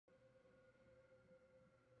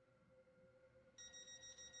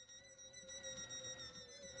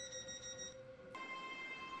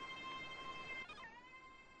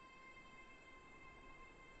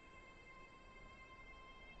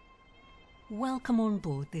Welcome on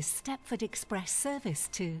board this Stepford Express service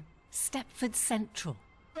to Stepford Central.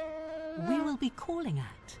 We will be calling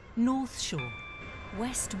at North Shore,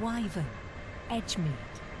 West Wyvern, Edgemead,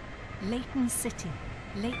 Leighton City,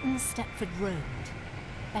 Leighton Stepford Road,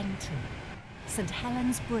 Benton, St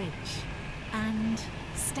Helens Bridge and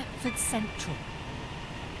Stepford Central.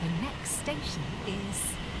 The next station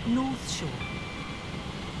is North Shore.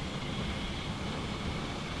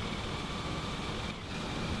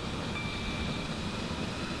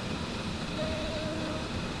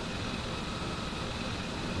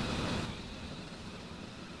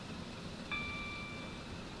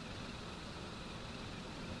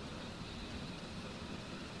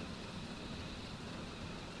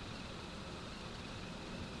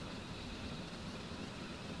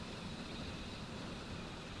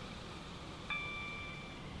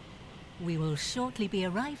 We will shortly be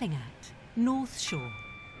arriving at North Shore.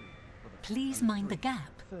 Please mind the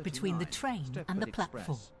gap between the train and the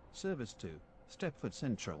platform. Service to Stepford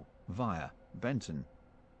Central via Benton.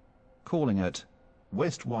 Calling at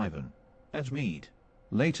West Wyvern, Edgemead,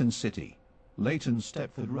 Leighton City, Leighton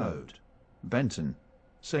Stepford Road, Benton,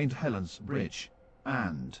 St Helens Bridge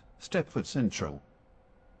and Stepford Central.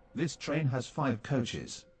 This train has 5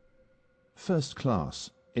 coaches. First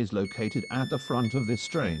class is located at the front of this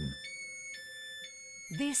train.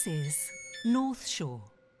 This is North Shore.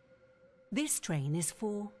 This train is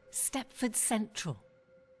for Stepford Central.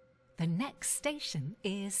 The next station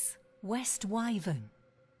is West Wyvern.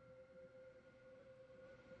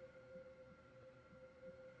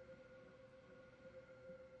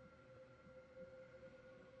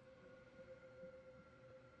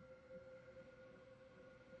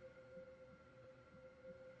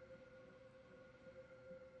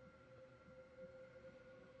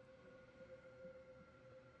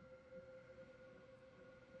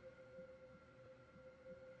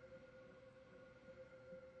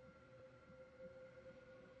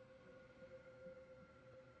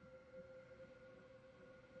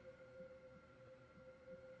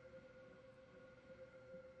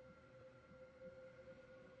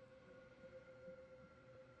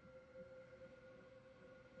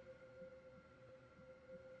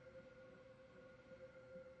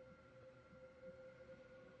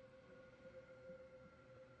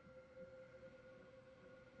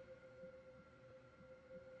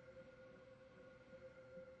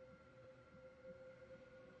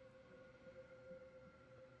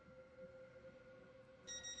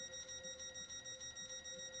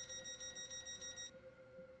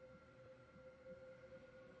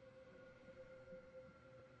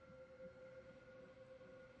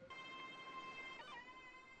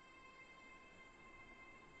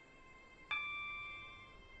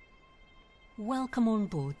 Welcome on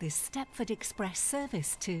board this Stepford Express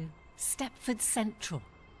service to Stepford Central.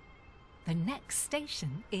 The next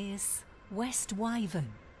station is West Wyvern.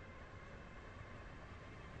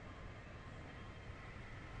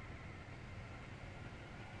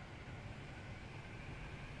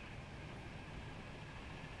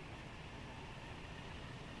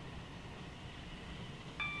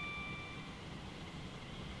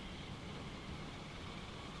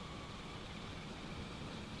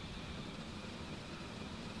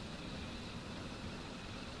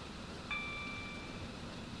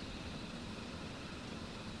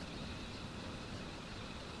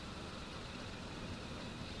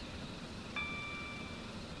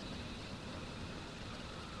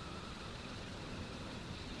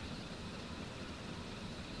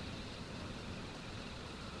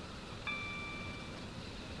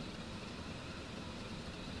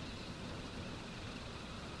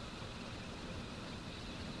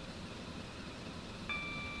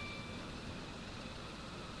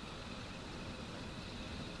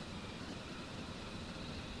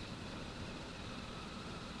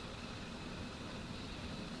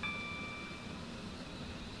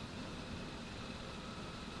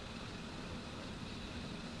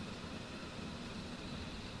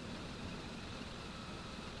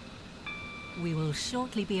 We will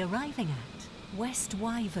shortly be arriving at West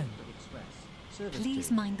Wyvern.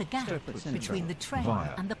 Please mind the gap between the train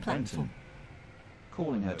and the platform. Benton.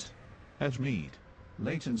 Calling at Edgemead,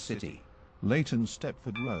 Leighton City, Leighton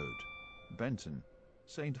Stepford Road, Benton,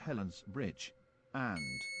 St Helens Bridge and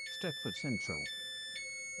Stepford Central.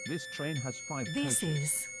 This train has 5 This coaches.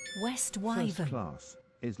 is West First Wyvern. class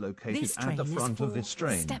is located This at train the is front for of this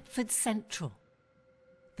train. Stepford Central.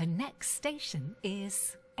 The next station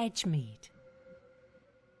is Edgemead.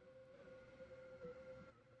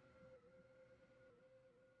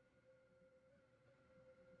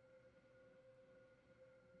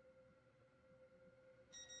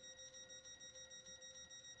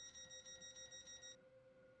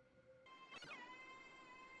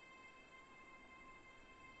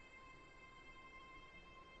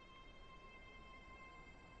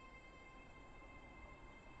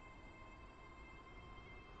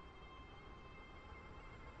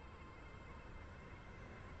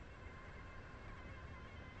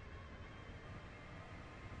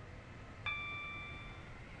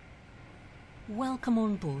 Welcome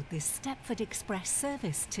on board this Stepford Express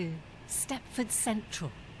service to Stepford Central.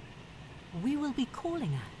 We will be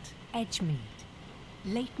calling at Edgemead,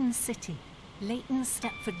 Leighton City, Leighton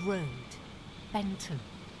Stepford Road, Benton,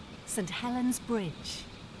 St Helens Bridge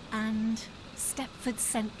and Stepford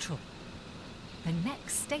Central. The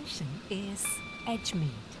next station is Edgemead.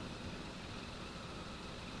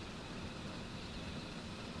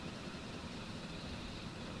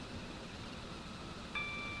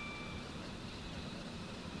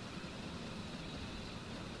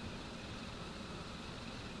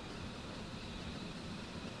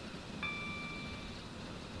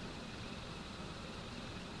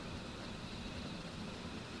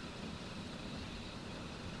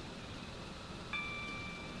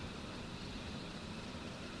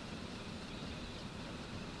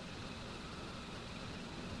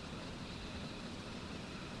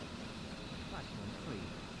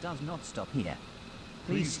 Does not stop here.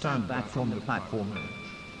 Please stand back from the platform edge.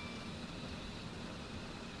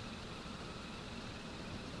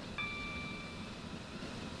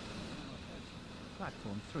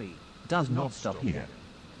 Platform 3 does not stop here.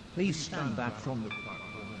 Please stand back from the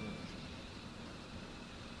platform edge.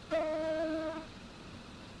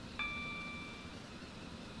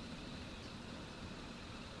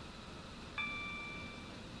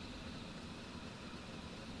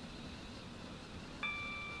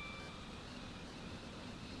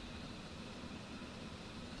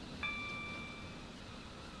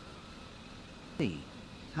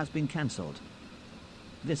 Has been cancelled.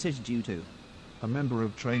 This is due to a member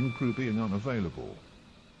of train crew being unavailable.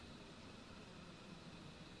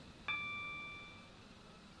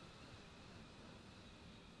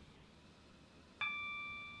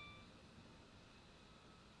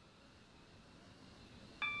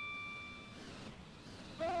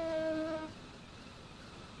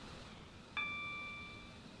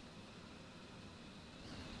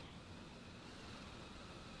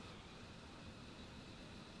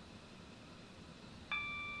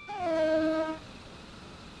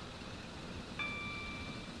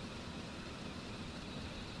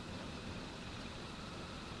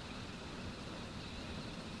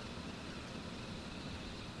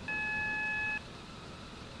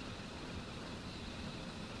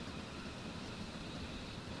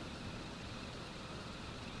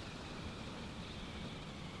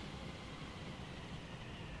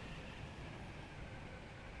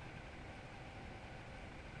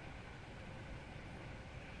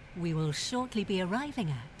 We will shortly be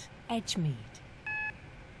arriving at Edgemead.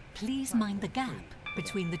 Please mind the gap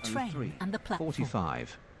between the train and the platform.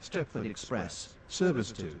 45, Stepford Express,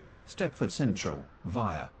 service to Stepford Central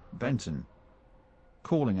via Benton.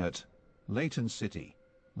 Calling at Leighton City,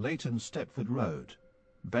 Leighton Stepford Road,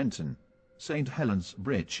 Benton, St Helens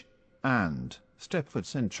Bridge and Stepford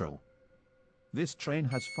Central. This train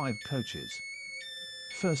has 5 coaches.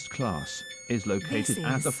 First class is located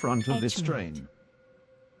at the front of this train.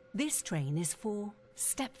 This train is for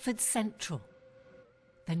Stepford Central.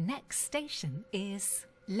 The next station is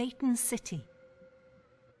Leighton City.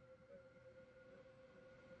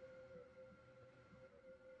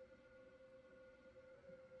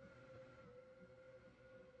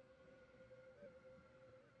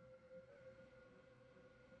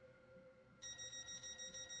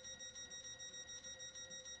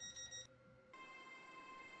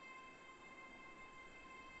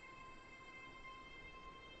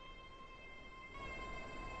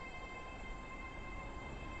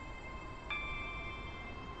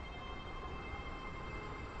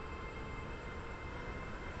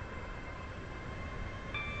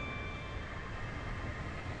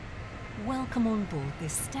 Welcome on board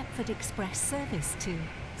this Stepford Express service to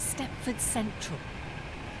Stepford Central.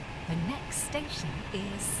 The next station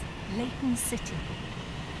is Leighton City.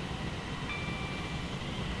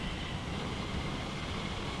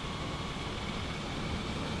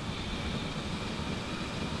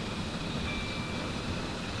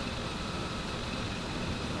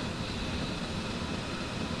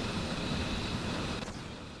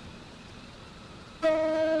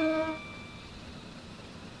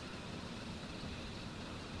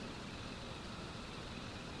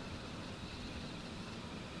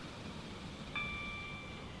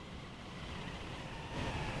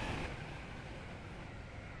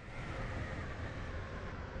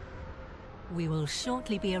 We will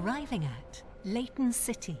shortly be arriving at Leighton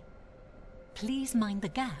City. Please mind the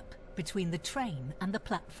gap between the train and the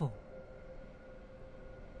platform.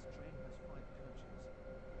 This train has 5 coaches.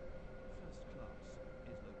 First class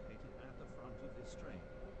is located at the front of this train.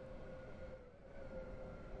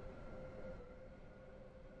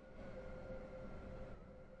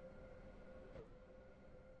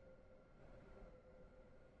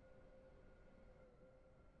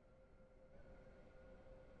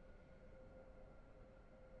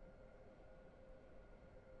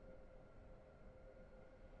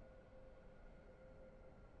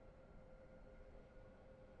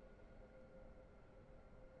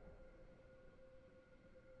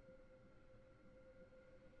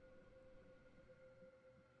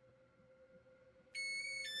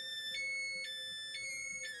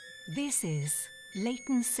 This is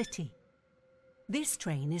Leighton City. This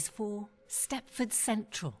train is for Stepford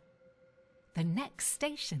Central. The next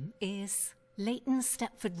station is Leighton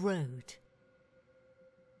Stepford Road.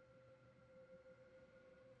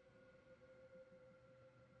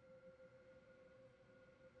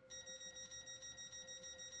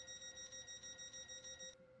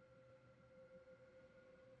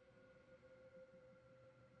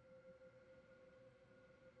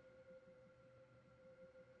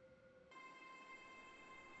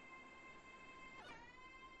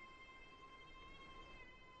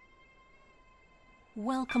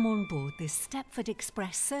 Welcome on board this Stepford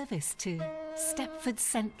Express service to Stepford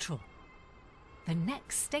Central. The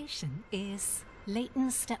next station is Leighton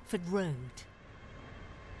Stepford Road.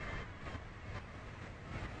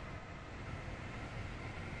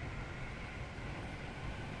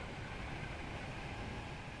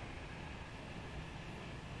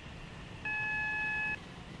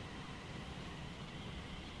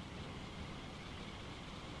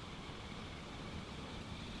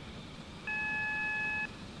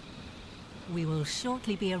 We will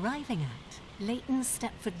shortly be arriving at Leighton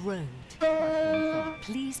Stepford Road.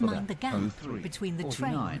 Please mind the gap between the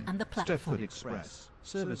train and the platform. Stepford Express,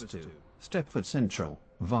 service to Stepford Central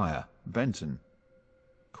via Benton.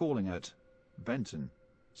 Calling at Benton,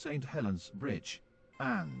 St Helens Bridge,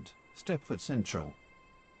 and Stepford Central.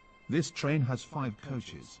 This train has 5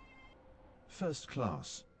 coaches. First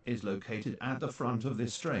class is located at the front of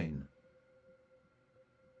this train.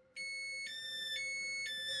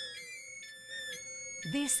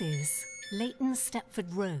 This is Leighton Stepford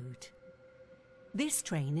Road. This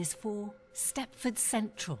train is for Stepford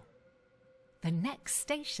Central. The next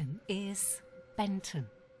station is Benton.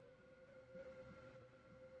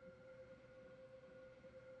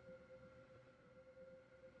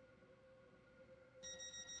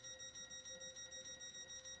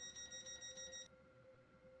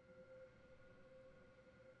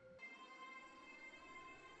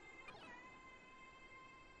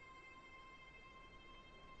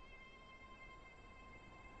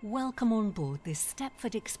 Welcome on board this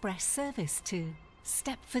Stepford Express service to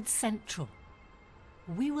Stepford Central.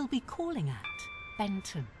 We will be calling at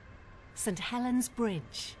Benton, St Helens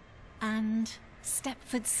Bridge and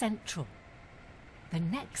Stepford Central. The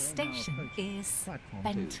next station is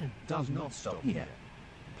Benton. Does not stop here.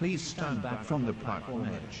 Please stand back from the platform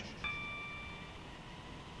edge.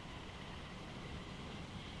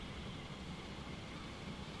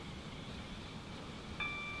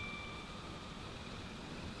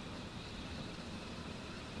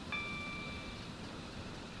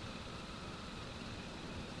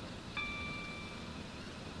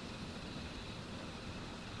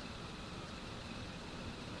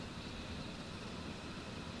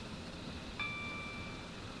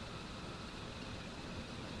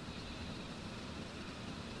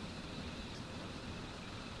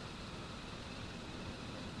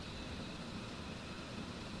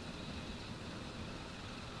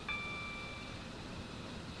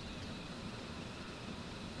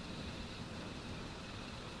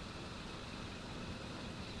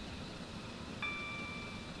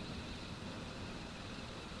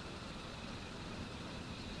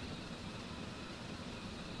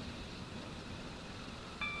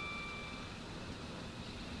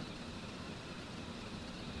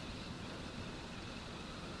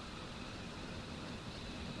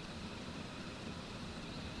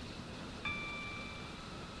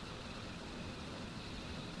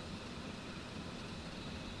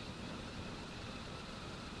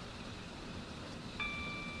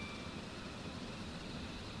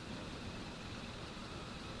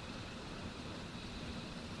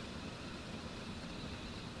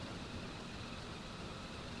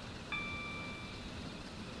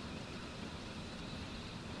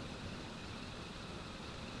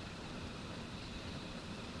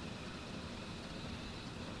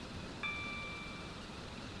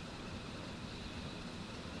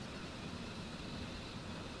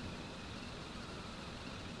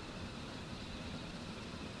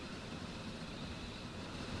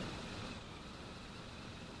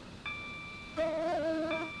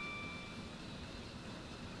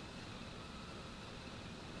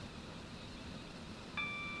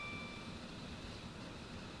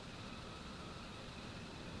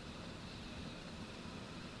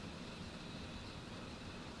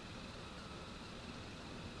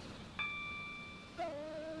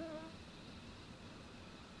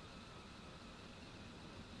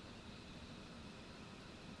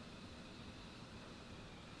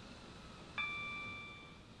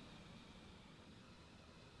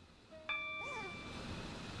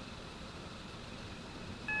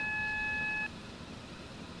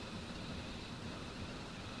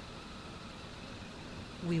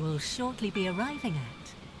 We will shortly be arriving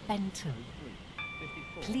at Benton.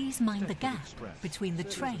 54. Please mind the Stepford gap Express. between the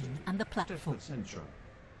Service train to and the platform. Stepford Central.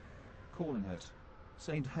 Calling at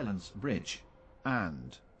St. Helens Bridge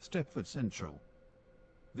and Stepford Central.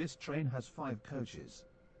 This train has 5 coaches.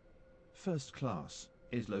 First class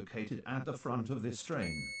is located at the front of this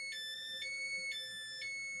train.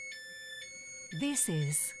 This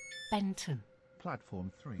is Benton.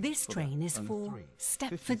 Platform 3. This for train the is for 03,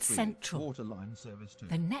 Stepford 53 Central. Waterline service to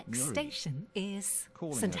The next Newry. station is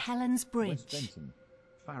Calling St at Helens West Bridge. Benton,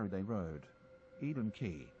 Faraday Road, Eden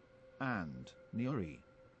Quay, and Newry.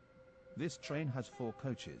 This train has 4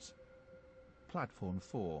 coaches. Platform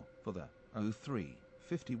 4 for the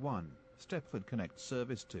 0351 Stepford Connect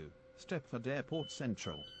service to Stepford Airport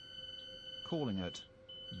Central. Calling at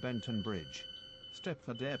Benton Bridge,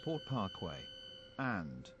 Stepford Airport Parkway,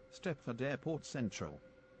 and Stepford Airport Central.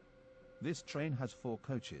 This train has 4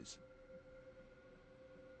 coaches.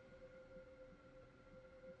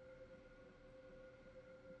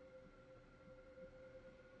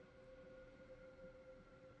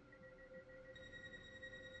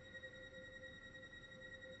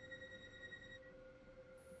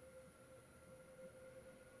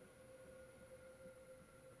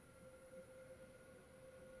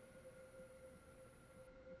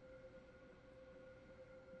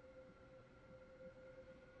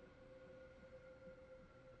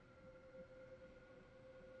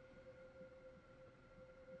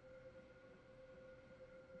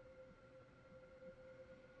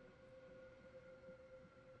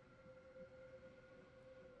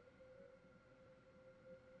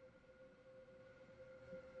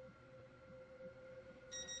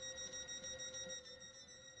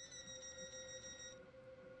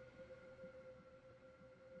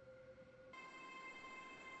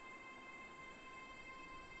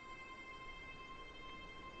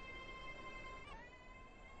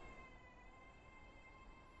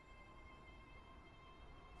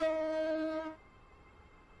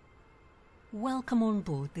 Welcome on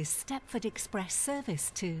board this Stepford Express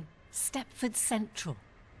service to Stepford Central.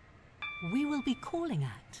 We will be calling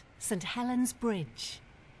at St Helens Bridge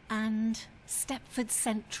and Stepford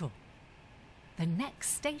Central. The next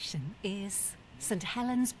station is St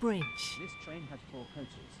Helens Bridge. This train has 4 coaches.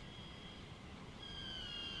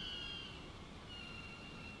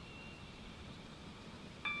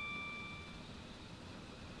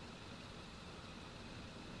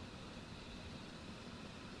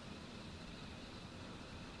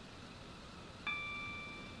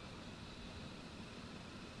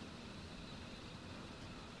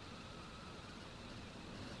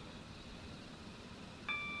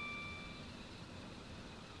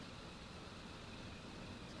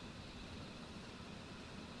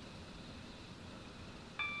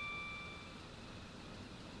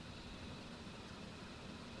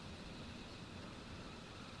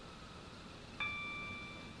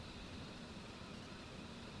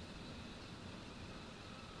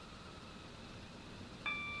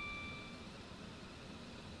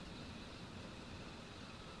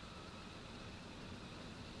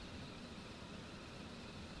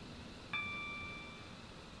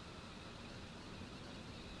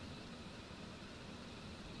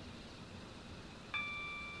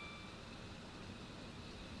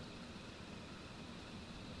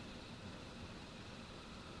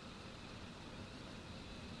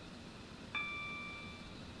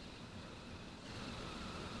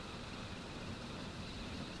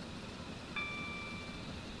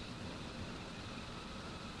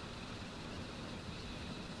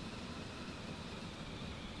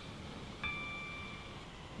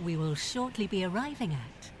 We will shortly be arriving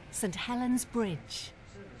at St Helens Bridge.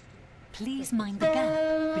 Please mind the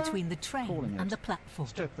gap between the train Calling and at the platform.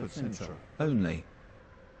 Stepford Central only.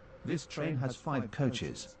 This train has 5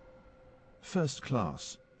 coaches. First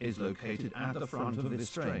class is located at the front of this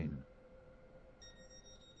train.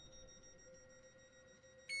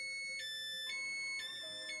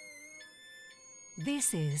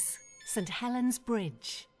 This is St Helens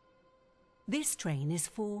Bridge. This train is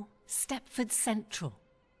for Stepford Central.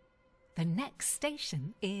 The next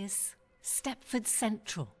station is Stepford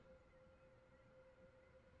Central.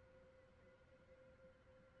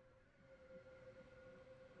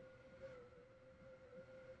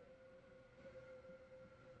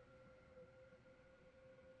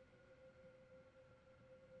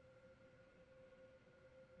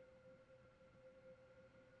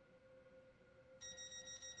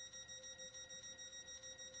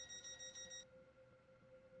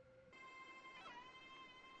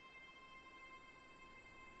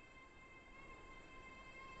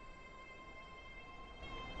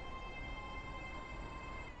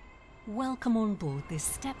 Welcome on board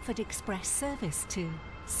this Stepford Express service to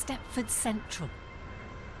Stepford Central.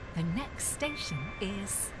 The next station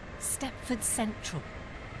is Stepford Central.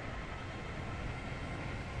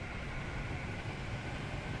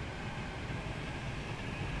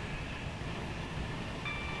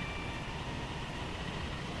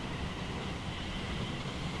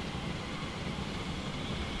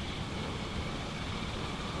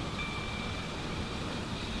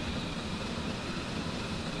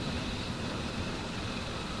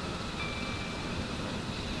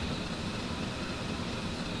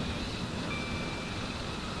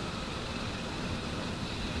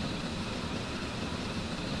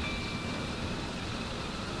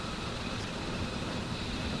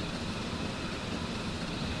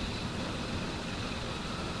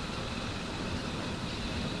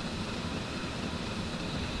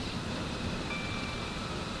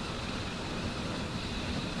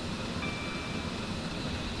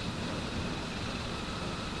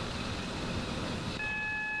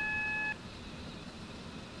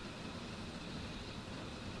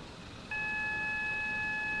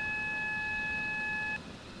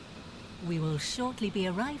 We will shortly be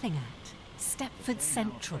arriving at Stepford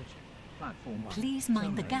Central. Please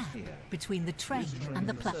mind the gap between the train and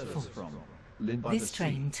the platform. This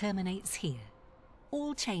train terminates here.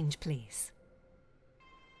 All change, please.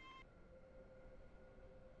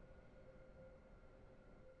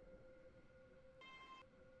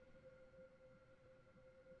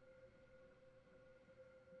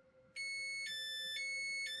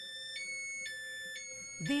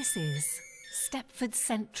 This is Stepford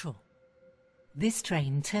Central. This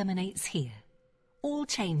train terminates here. All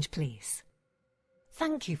change, please.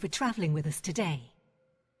 Thank you for travelling with us today.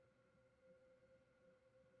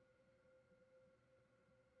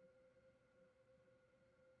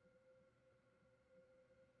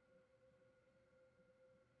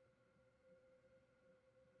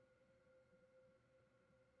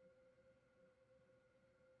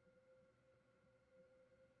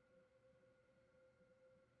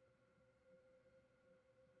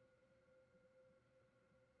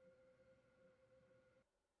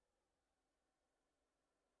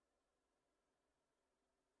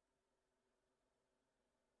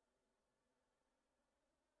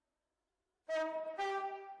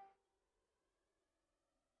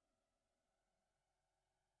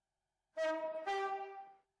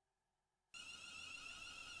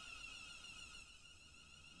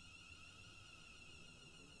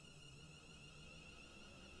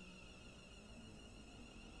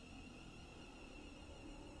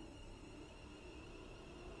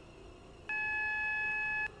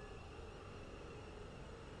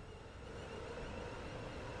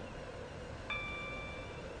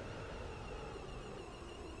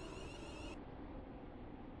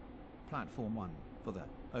 Platform 1 for the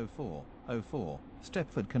 0404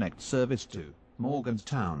 Stepford Connect service to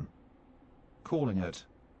Morganstown. Calling at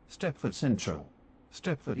Stepford Central,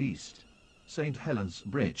 Stepford East, St Helens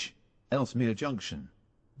Bridge, Ellesmere Junction,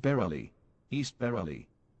 Berrily, East Berrily,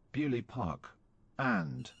 Bewley Park,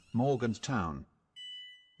 and Morganstown.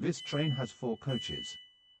 This train has 4 coaches.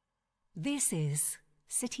 This is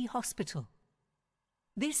City Hospital.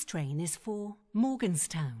 This train is for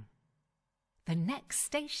Morganstown. The next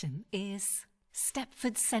station is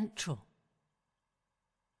Stepford Central.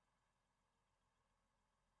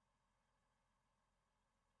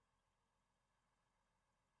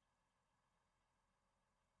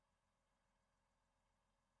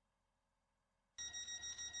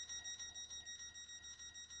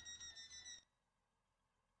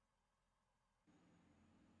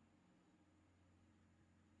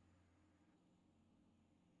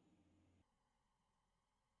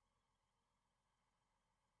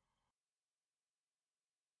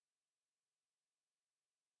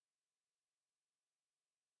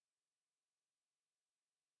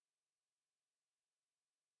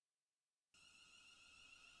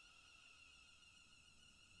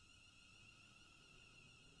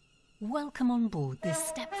 Welcome on board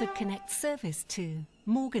this Stepford Connect service to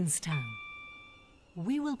Morganstown.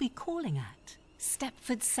 We will be calling at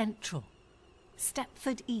Stepford Central,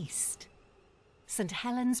 Stepford East, St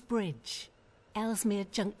Helens Bridge, Ellesmere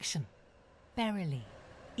Junction, Berrily,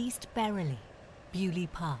 East Berrily, Bewley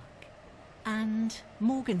Park, and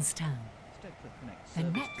Morganstown. The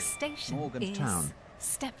next station is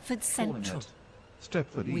Stepford Central.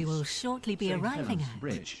 Stepford East. We will shortly be arriving at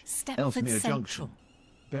Bridge, Stepford Ellesmere Central. Junction,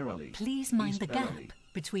 Berrily, Please mind East the gap Berrily,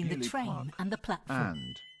 between the Bewley train Park, and the platform.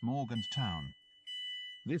 and Morganstown.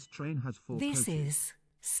 This train has 4 This coaches. is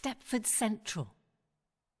Stepford Central.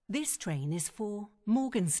 This train is for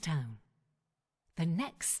Morganstown. The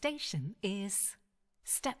next station is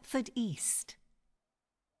Stepford East.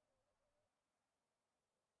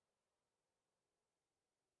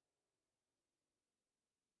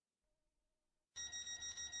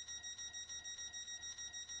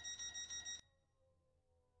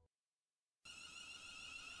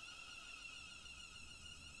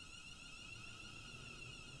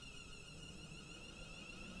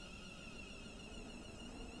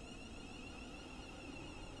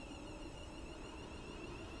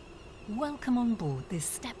 Welcome on board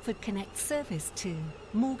this Stepford Connect service to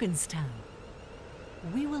Morganstown.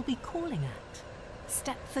 We will be calling at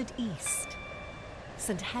Stepford East,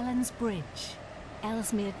 St Helens Bridge,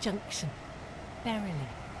 Ellesmere Junction, Berrily,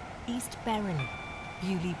 East Berrily,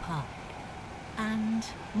 Bewley Park and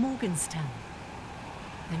Morganstown.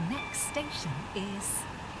 The next station is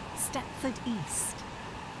Stepford East.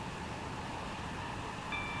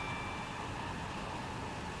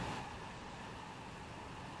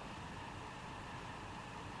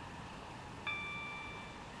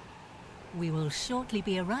 We will shortly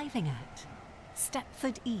be arriving at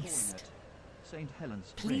Stepford East. St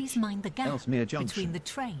Helens Please Bridge, mind the gap Ellesmere Junction, between the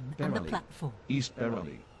train and the Berrily, platform. East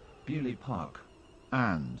Berrily, Bewley Park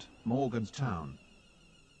and Morganstown.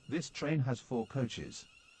 This train has 4 coaches.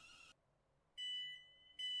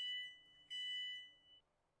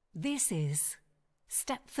 This is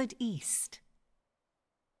Stepford East.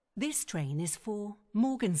 This train is for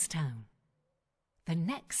Morganstown. The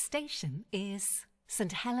next station is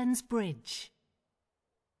St Helens Bridge.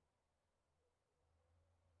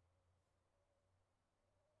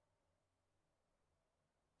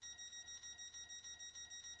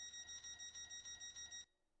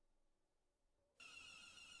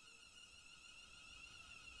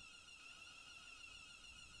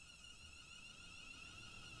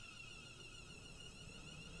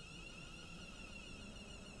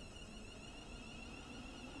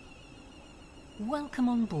 Welcome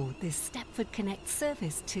on board this Stepford Connect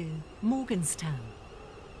service to Morganstown.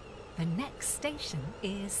 The next station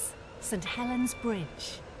is St Helens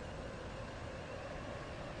Bridge.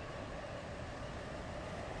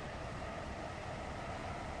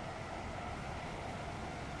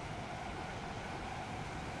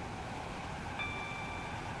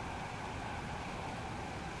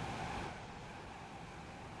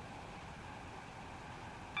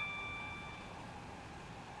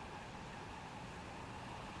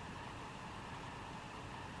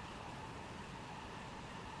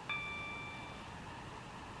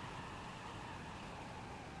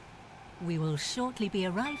 We will shortly be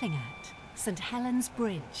arriving at St Helens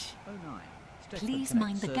Bridge. 09. Stepford Please Connect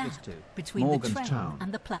mind the service gap to between the train Morganstown.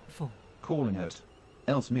 and the platform. Calling at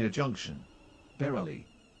Ellesmere Junction, Berrily,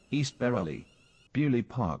 East Berrily, Bewley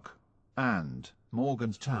Park and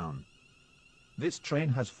Morganstown. This train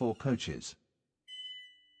has 4 coaches.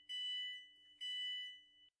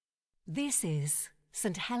 This is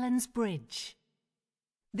St Helens Bridge.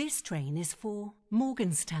 This train is for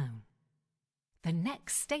Morganstown. The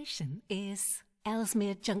next station is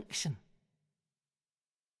Ellesmere Junction.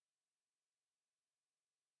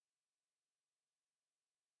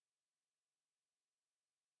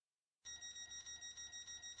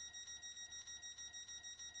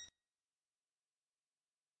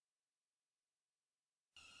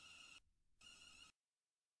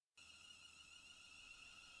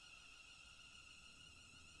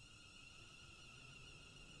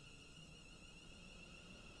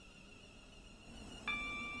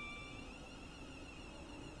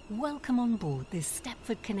 Welcome on board this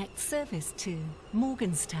Stepford Connect service to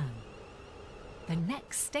Morganstown. The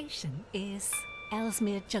next station is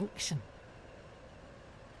Ellesmere Junction.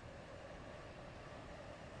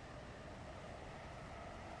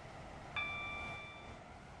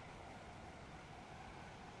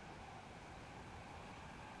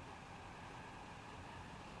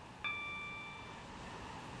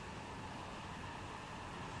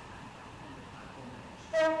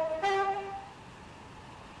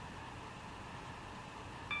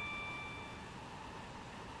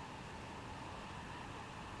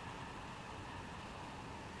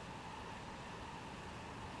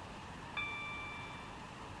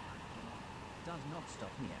 Does not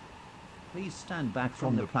stop here. Please stand back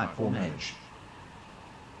from the platform edge.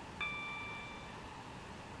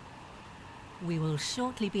 We will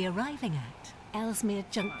shortly be arriving at Ellesmere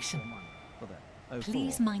Junction. For the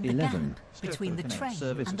Please 04. mind the 11. gap between the Stepford Connect train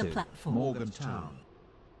service and the to platform. Morganstown.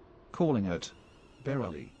 Calling at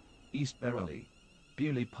Berrily, East Berrily,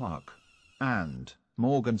 Bewley Park and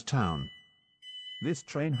Morganstown. This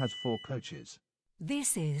train has 4 coaches.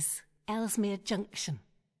 This is Ellesmere Junction.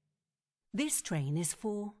 This train is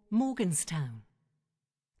for Morganstown.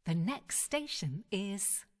 The next station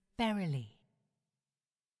is Berrily.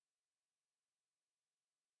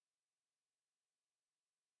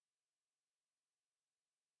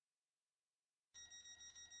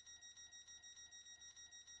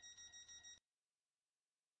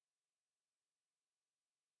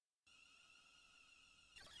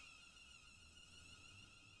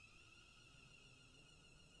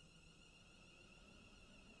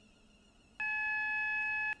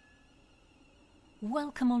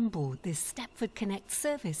 Welcome on board this Stepford Connect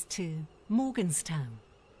service to Morganstown.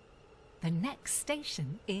 The next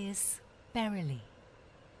station is Berrily.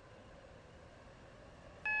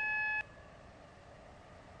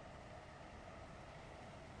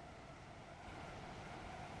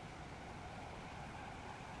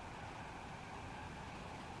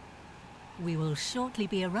 We will shortly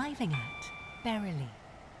be arriving at Berrily.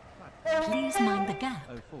 Please mind the gap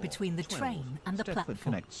 04, between the 12, train and the Stepford platform.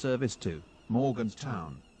 Connect service to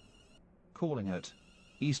Morganstown. Calling at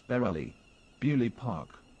East Berrily, Bewley Park,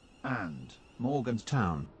 and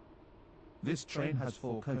Morganstown. This train has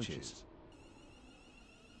 4 coaches.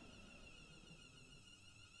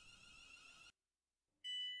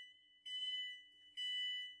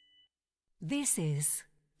 This is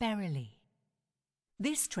Berrily.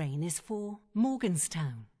 This train is for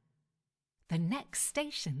Morganstown. The next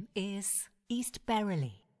station is East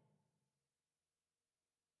Berrily.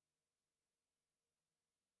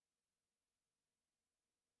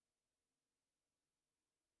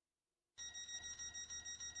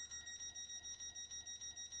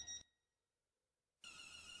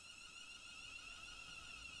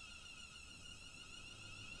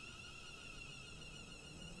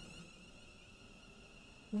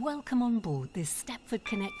 Welcome on board this Stepford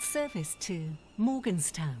Connect service to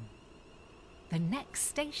Morganstown. The next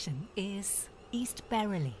station is East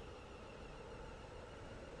Berrily.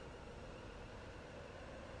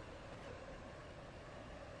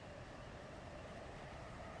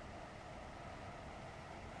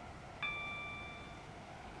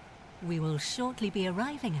 We will shortly be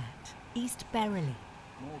arriving at East Berrily.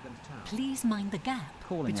 Morganstown. Please mind the gap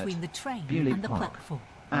Calling between at the train Bewley and the Park. platform.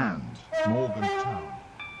 And Morganstown.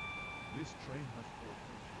 This train has 4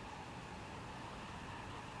 coaches.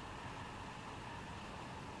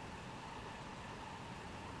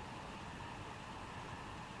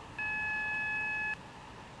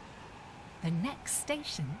 The next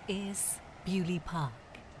station is Bewley Park.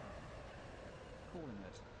 Calling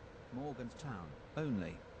at Morganstown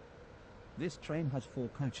only. This train has 4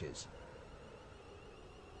 coaches.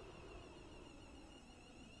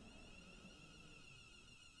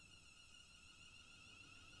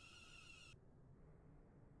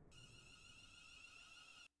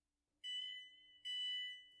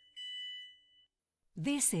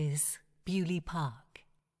 This is Bewley Park.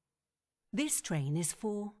 This train is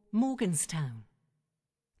for Morganstown.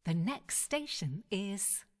 The next station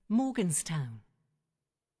is Morganstown.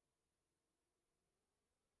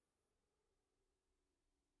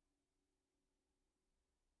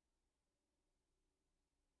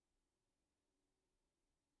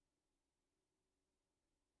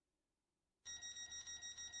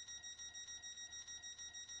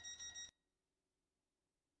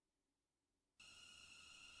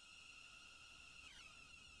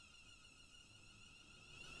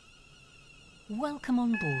 Welcome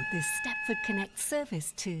on board this Stepford Connect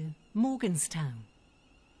service to Morganstown.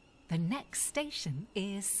 The next station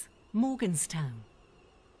is Morganstown.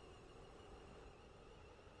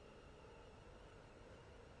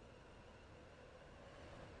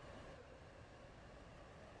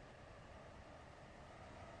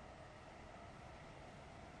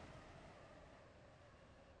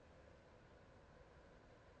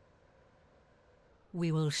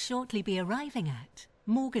 We will shortly be arriving at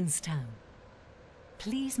Morganstown.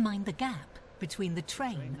 Please mind the gap between the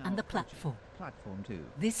train and the platform. Platform 2.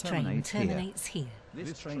 This train terminates here.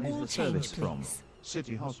 This train All is the service change, from please.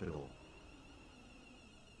 City Hospital.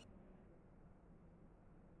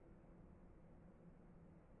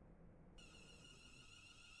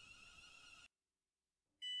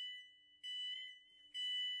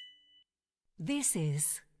 This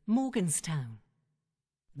is Morganstown.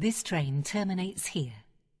 This train terminates here.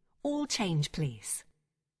 All change, please.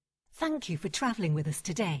 Thank you for travelling with us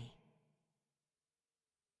today.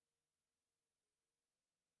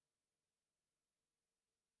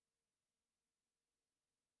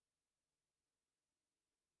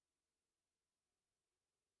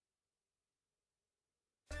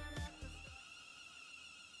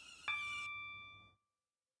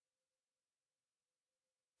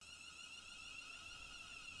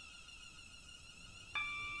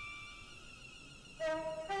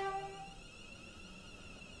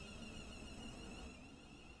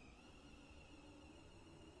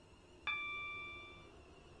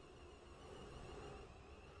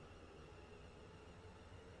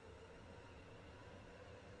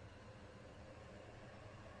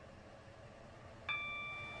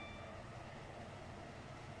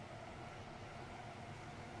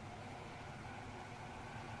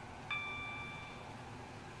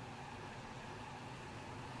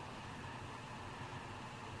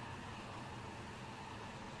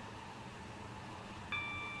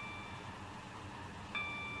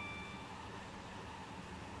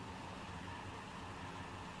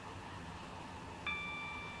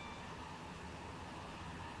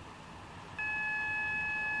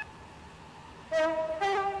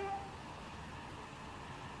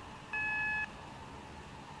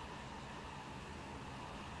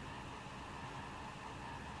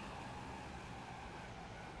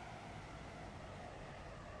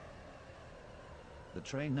 The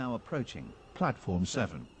train now approaching. Platform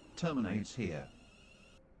 7 terminates here.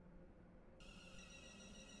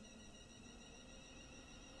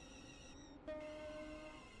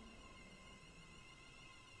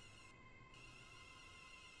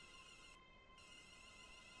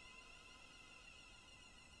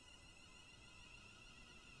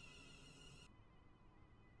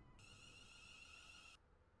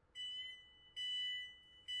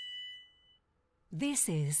 This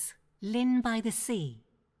is Lynn by the Sea.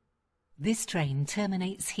 This train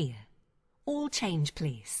terminates here. All change,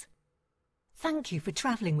 please. Thank you for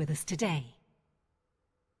travelling with us today.